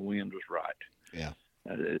 only when the wind was right. Yeah.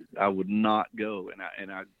 I would not go.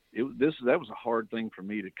 That was a hard thing for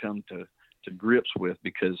me to come to grips with,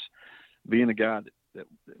 because being a guy that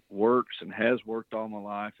works and has worked all my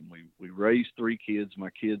life, and we raised 3 kids. My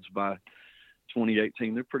kids by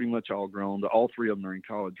 2018, they're pretty much all grown. All 3 of them are in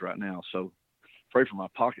college right now. So pray for my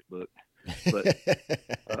pocketbook. But,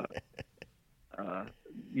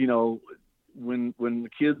 when the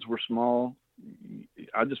kids were small,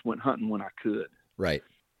 I just went hunting when I could. Right.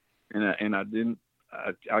 And I didn't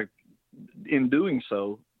in doing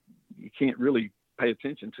so, you can't really pay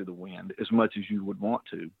attention to the wind as much as you would want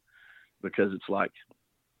to, because it's like,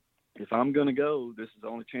 if I'm going to go, this is the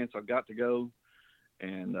only chance I've got to go.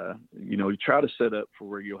 And, you try to set up for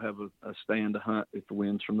where you'll have a stand to hunt if the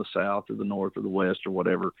wind's from the south or the north or the west or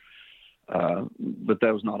whatever. But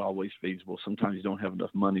that was not always feasible. Sometimes you don't have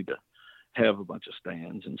enough money to have a bunch of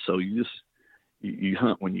stands. And so you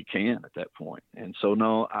hunt when you can at that point. And so,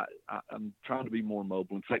 no, I'm trying to be more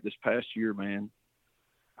mobile. In fact, this past year, man,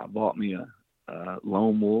 I bought me a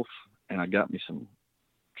lone wolf, and I got me some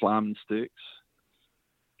climbing sticks,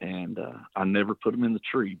 and I never put them in the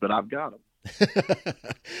tree, but I've got them.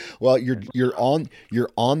 Well, you're on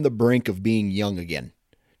the brink of being young again.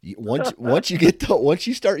 Once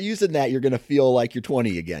you start using that, you're going to feel like you're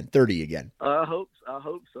 20 again, 30 again. I hope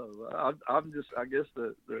so. I guess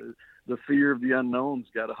the fear of the unknown's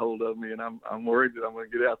got a hold of me, and I'm worried that I'm going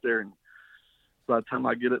to get out there, and by the time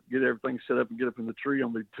I get everything set up and get up in the tree,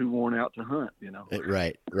 I'm going to be too worn out to hunt,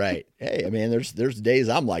 Right. Hey, I mean, there's days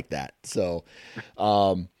I'm like that. So,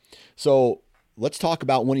 so let's talk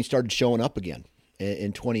about when he started showing up again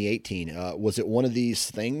in 2018. Was it one of these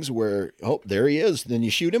things where, oh, there he is, then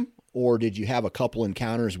you shoot him? Or did you have a couple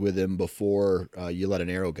encounters with him before you let an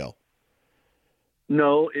arrow go?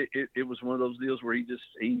 No, it was one of those deals where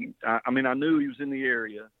I knew he was in the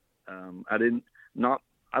area.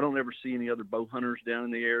 I don't ever see any other bow hunters down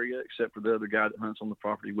in the area except for the other guy that hunts on the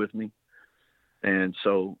property with me. And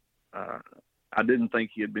so I didn't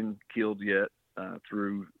think he had been killed yet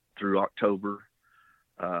through October.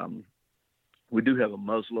 We do have a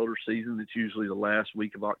muzzleloader season. It's usually the last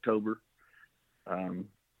week of October.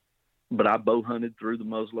 But I bow hunted through the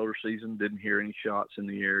muzzleloader season, didn't hear any shots in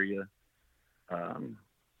the area.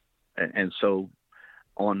 And so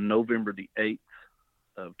on November the 8th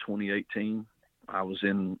of 2018, I was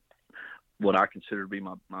in what I consider to be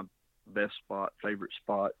my best spot, favorite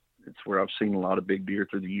spot. It's where I've seen a lot of big deer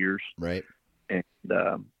through the years. Right. And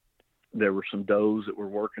there were some does that were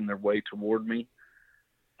working their way toward me.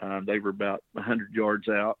 They were about 100 yards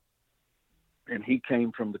out, and he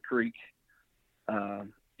came from the creek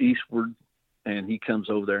eastward, and he comes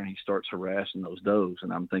over there and he starts harassing those does.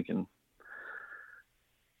 And I'm thinking,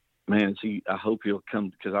 man, I hope he'll come,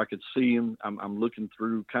 because I could see him. I'm looking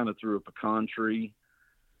through a pecan tree,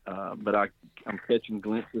 but I'm catching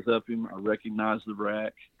glimpses of him. I recognize the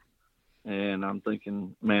rack, and I'm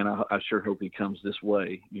thinking, man, I sure hope he comes this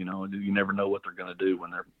way. You never know what they're going to do when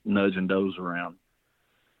they're nudging does around.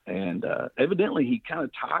 And evidently he kind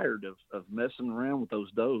of tired of messing around with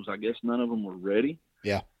those does. I guess none of them were ready.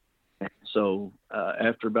 Yeah. So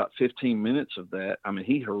after about 15 minutes of that, I mean,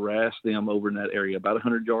 he harassed them over in that area, about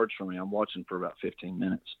 100 yards from me. I'm watching for about 15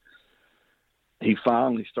 minutes. He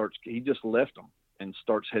finally he just left them and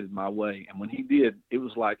starts headed my way. And when he did, it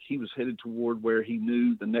was like he was headed toward where he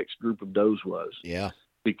knew the next group of does was. Yeah.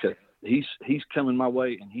 Because he's coming my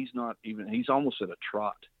way, and he's almost at a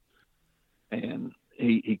trot. And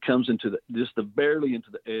he comes into barely into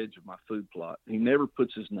the edge of my food plot. He never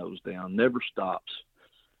puts his nose down, never stops.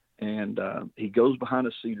 And he goes behind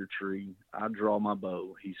a cedar tree. I draw my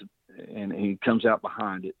bow. And he comes out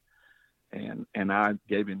behind it, and I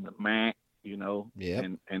gave him the mac, Yeah.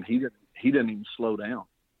 And he didn't even slow down.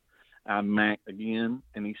 I macked again,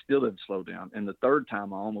 and he still didn't slow down. And the third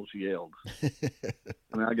time, I almost yelled. I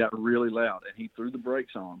mean, I got really loud, and he threw the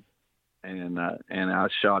brakes on, and I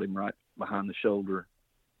shot him right behind the shoulder.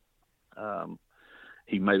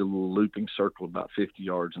 He made a little looping circle about 50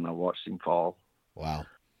 yards, and I watched him fall. Wow.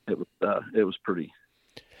 It was pretty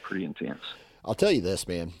intense. I'll tell you this,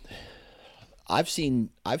 man. I've seen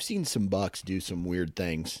some bucks do some weird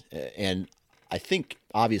things, and I think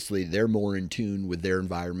obviously they're more in tune with their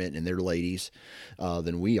environment and their ladies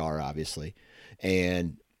than we are, obviously.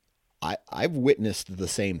 And I've witnessed the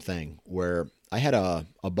same thing where I had a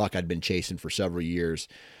buck I'd been chasing for several years,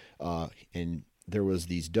 and there was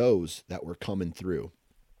these does that were coming through,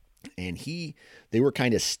 and they were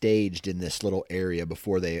kind of staged in this little area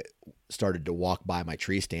before they started to walk by my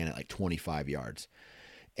tree stand at like 25 yards.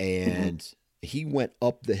 And he went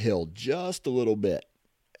up the hill just a little bit,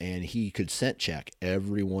 and he could scent check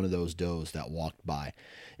every one of those does that walked by.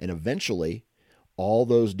 And eventually all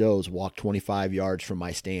those does walked 25 yards from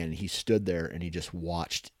my stand, and he stood there and he just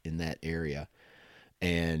watched in that area.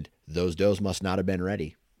 And those does must not have been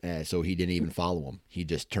ready. So he didn't even follow them. He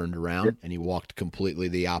just turned around and he walked completely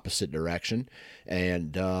the opposite direction.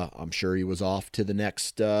 And I'm sure he was off to the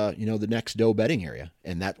next, the next doe bedding area.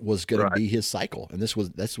 And that was going to be his cycle. And this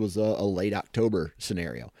was a late October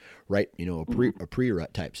scenario, right? A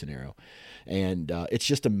pre-rut type scenario. And it's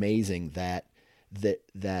just amazing that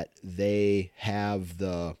that they have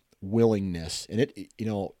the willingness, and it,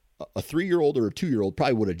 a 3-year-old or a 2-year-old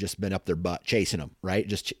probably would have just been up their butt chasing them, right?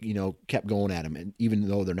 Just, kept going at them, and even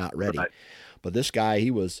though they're not ready. Right. But this guy,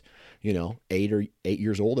 he was, 8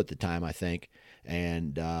 years old at the time, I think.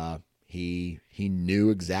 And he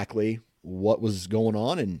knew exactly what was going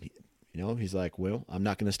on. And, he's like, well, I'm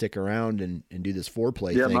not going to stick around and do this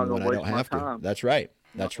foreplay thing when I don't have to. That's right.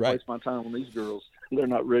 That's right. Waste my time on these girls. They're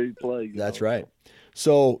not ready to play. That's right.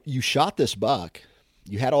 So you shot this buck.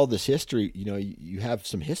 You had all this history. You have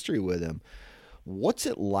some history with him. What's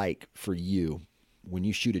it like for you when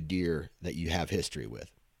you shoot a deer that you have history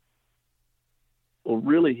with? Well,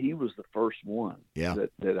 really, he was the first one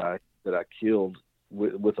that I killed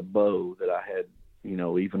with a bow that I had,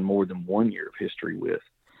 even more than 1 year of history with.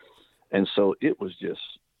 And so it was just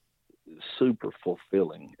super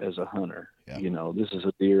fulfilling as a hunter. Yeah. This is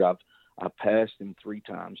a deer I passed him 3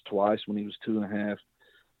 times, twice when he was 2.5,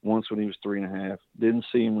 once when he was 3.5. Didn't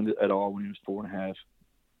see him at all when he was 4.5.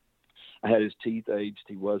 I had his teeth aged.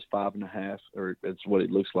 He was 5.5, or that's what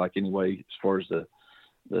it looks like anyway, as far as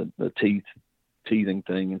the teething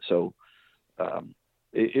thing. And so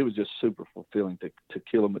it was just super fulfilling to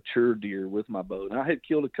kill a mature deer with my bow. And I had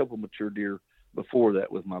killed a couple mature deer before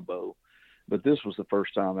that with my bow, but this was the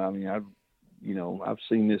first time. I mean, I've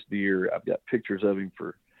seen this deer. I've got pictures of him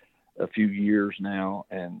for a few years now,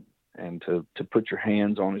 and to put your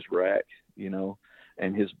hands on his rack,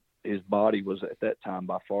 and his body was at that time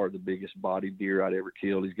by far the biggest bodied deer I'd ever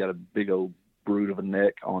killed. He's got a big old brute of a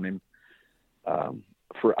neck on him.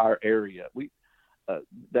 For our area,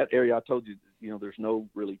 that area I told you, there's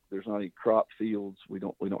not any crop fields. We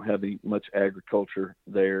don't have much agriculture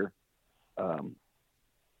there.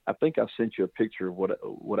 I think I sent you a picture of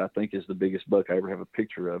what I think is the biggest buck I ever have a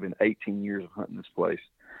picture of in 18 years of hunting this place.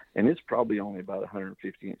 And it's probably only about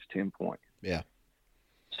 150-inch 10-point. Yeah.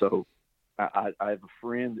 So I have a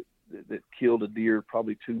friend that killed a deer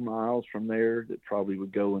probably 2 miles from there that probably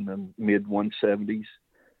would go in the mid 170s.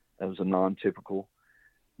 That was a non-typical.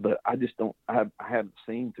 But I just I haven't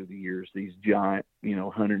seen through the years these giant,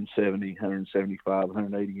 170, 175,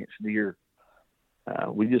 180-inch deer.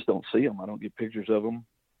 We just don't see them. I don't get pictures of them.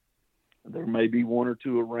 There may be 1 or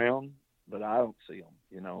 2 around, but I don't see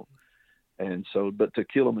them, And so, but to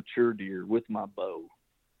kill a mature deer with my bow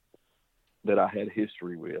that I had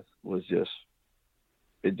history with was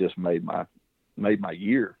it just made my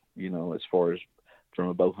year, as far as from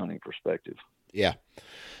a bow hunting perspective. Yeah.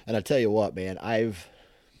 And I tell you what, man, I've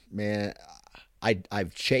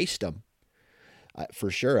chased them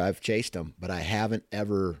for sure. I've chased them, but I haven't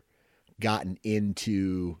ever gotten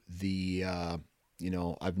into the,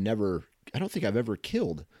 I don't think I've ever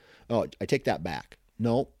killed. Oh, I take that back.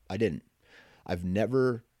 No, I didn't. I've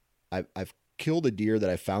killed a deer that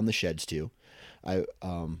I found the sheds to,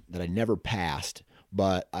 that I never passed,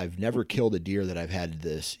 but I've never killed a deer that I've had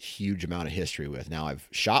this huge amount of history with. Now I've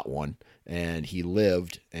shot one and he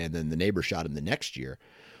lived, and then the neighbor shot him the next year,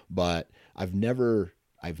 but I've never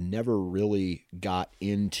really got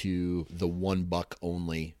into the 1 buck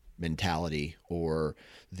only mentality, or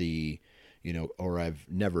or I've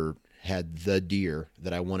never had the deer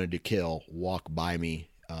that I wanted to kill walk by me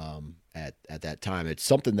at that time. It's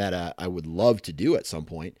something that I would love to do at some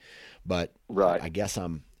point, but right. I guess I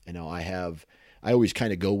always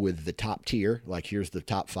kind of go with the top tier. Like, here's the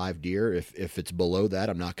top 5 deer. If it's below that,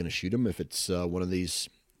 I'm not going to shoot them. If it's one of these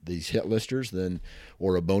hit listers, then,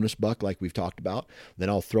 or a bonus buck like we've talked about, then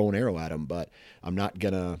I'll throw an arrow at them. But I'm not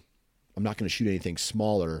gonna shoot anything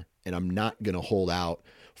smaller, and I'm not gonna hold out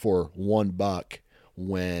for 1 buck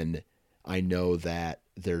when I know that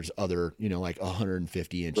there's other, like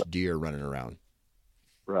 150-inch deer running around.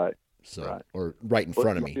 Right. So, right. Or right in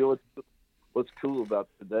front of me. What's cool about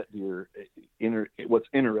that deer, what's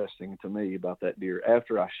interesting to me about that deer,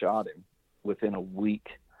 after I shot him, within a week,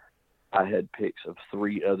 I had pics of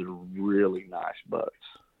 3 other really nice bucks.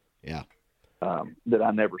 Yeah. That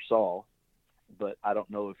I never saw, but I don't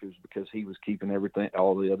know if it was because he was keeping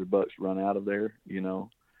all the other bucks run out of there,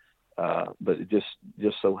 but it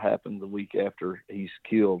just so happened the week after he's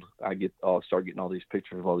killed, I start getting all these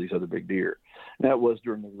pictures of all these other big deer. And that was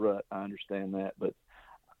during the rut. I understand that, but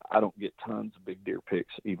I don't get tons of big deer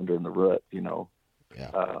pics even during the rut,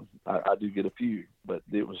 Yeah. I do get a few, but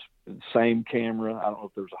it was the same camera. I don't know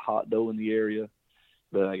if there was a hot doe in the area,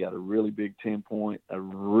 but I got a really big 10-point, a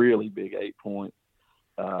really big 8-point,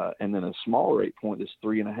 and then a smaller 8-point that's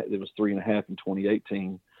 3.5. It was 3.5 in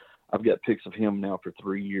 2018. I've got pics of him now for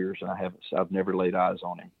 3 years, and I've never laid eyes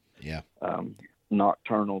on him. Yeah.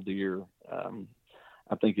 Nocturnal deer.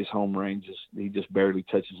 I think his home range he just barely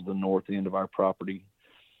touches the north end of our property.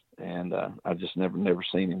 And I just never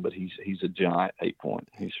seen him, but he's a giant 8-point.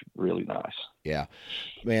 He's really nice. Yeah,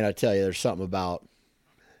 man, I tell you, there's something about,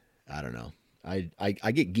 I don't know. I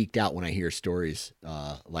get geeked out when I hear stories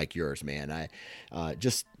like yours, man. I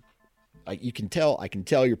can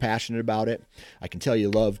tell you're passionate about it. I can tell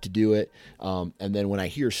you love to do it. And then when I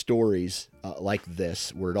hear stories like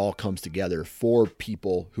this, where it all comes together for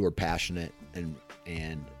people who are passionate and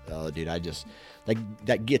dude, I just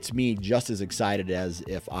that gets me just as excited as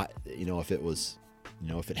if it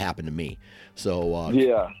happened to me. So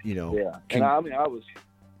yeah. And I mean, I was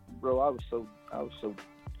so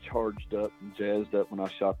charged up and jazzed up when I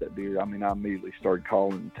shot that deer. I mean, I immediately started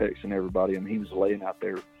calling and texting everybody. I mean, he was laying out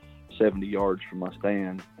there 70 yards from my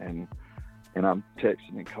stand, and I'm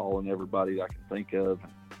texting and calling everybody I can think of.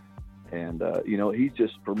 And he's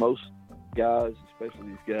just, for most guys, especially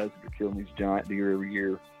these guys that are killing these giant deer every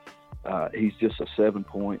year, he's just a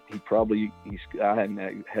 7-point. I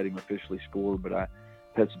hadn't had him officially scored, but I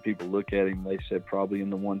had some people look at him. They said probably in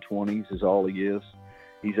the 120s is all he is.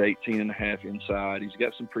 He's 18.5 inside. He's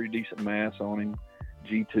got some pretty decent mass on him.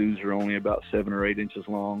 G2s are only about 7 or 8 inches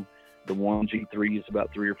long. The one G3 is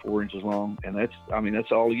about 3 or 4 inches long, and that's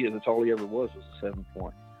all he is. That's all he ever was a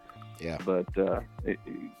 7-point. Yeah. But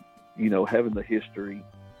having the history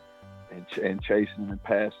and chasing him and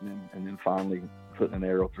passing him, and then finally putting an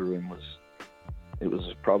arrow through him was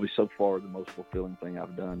probably so far the most fulfilling thing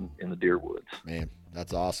I've done in the deer woods. Man,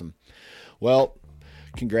 that's awesome. Well,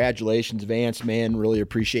 congratulations, Vance, man. Really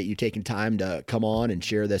appreciate you taking time to come on and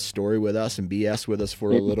share this story with us and BS with us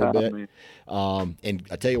for a little bit. And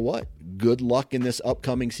I tell you what, good luck in this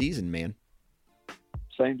upcoming season, man.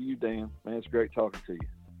 Same to you, Dan. Man, it's great talking to you.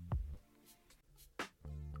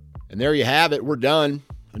 And there you have it. We're done.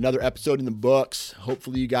 Another episode in the books.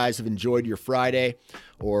 Hopefully you guys have enjoyed your Friday,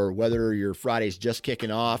 or whether your Friday's just kicking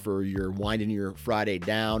off or you're winding your Friday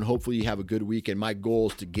down. Hopefully you have a good weekend. My goal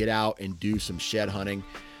is to get out and do some shed hunting.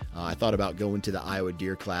 I thought about going to the Iowa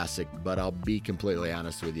Deer Classic, but I'll be completely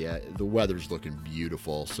honest with you. The weather's looking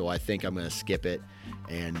beautiful, so I think I'm going to skip it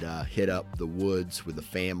and hit up the woods with the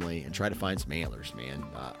family and try to find some antlers, man.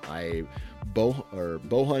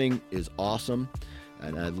 Bow hunting is awesome,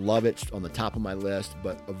 and I love it, on the top of my list,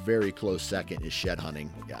 but a very close second is shed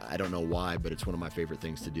hunting. I don't know why, but it's one of my favorite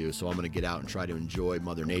things to do. So I'm going to get out and try to enjoy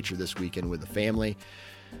Mother Nature this weekend with the family.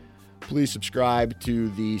 Please subscribe to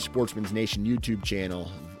the Sportsman's Nation YouTube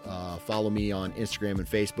channel. Follow me on Instagram and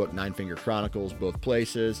Facebook, Nine Finger Chronicles, both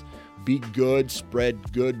places. Be good,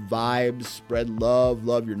 spread good vibes, spread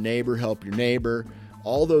love your neighbor, help your neighbor.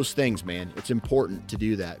 All those things, man. It's important to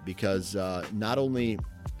do that, because not only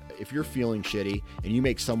if you're feeling shitty and you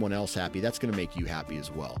make someone else happy, that's going to make you happy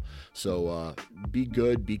as well. So be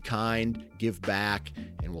good, be kind, give back,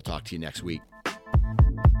 and we'll talk to you next week.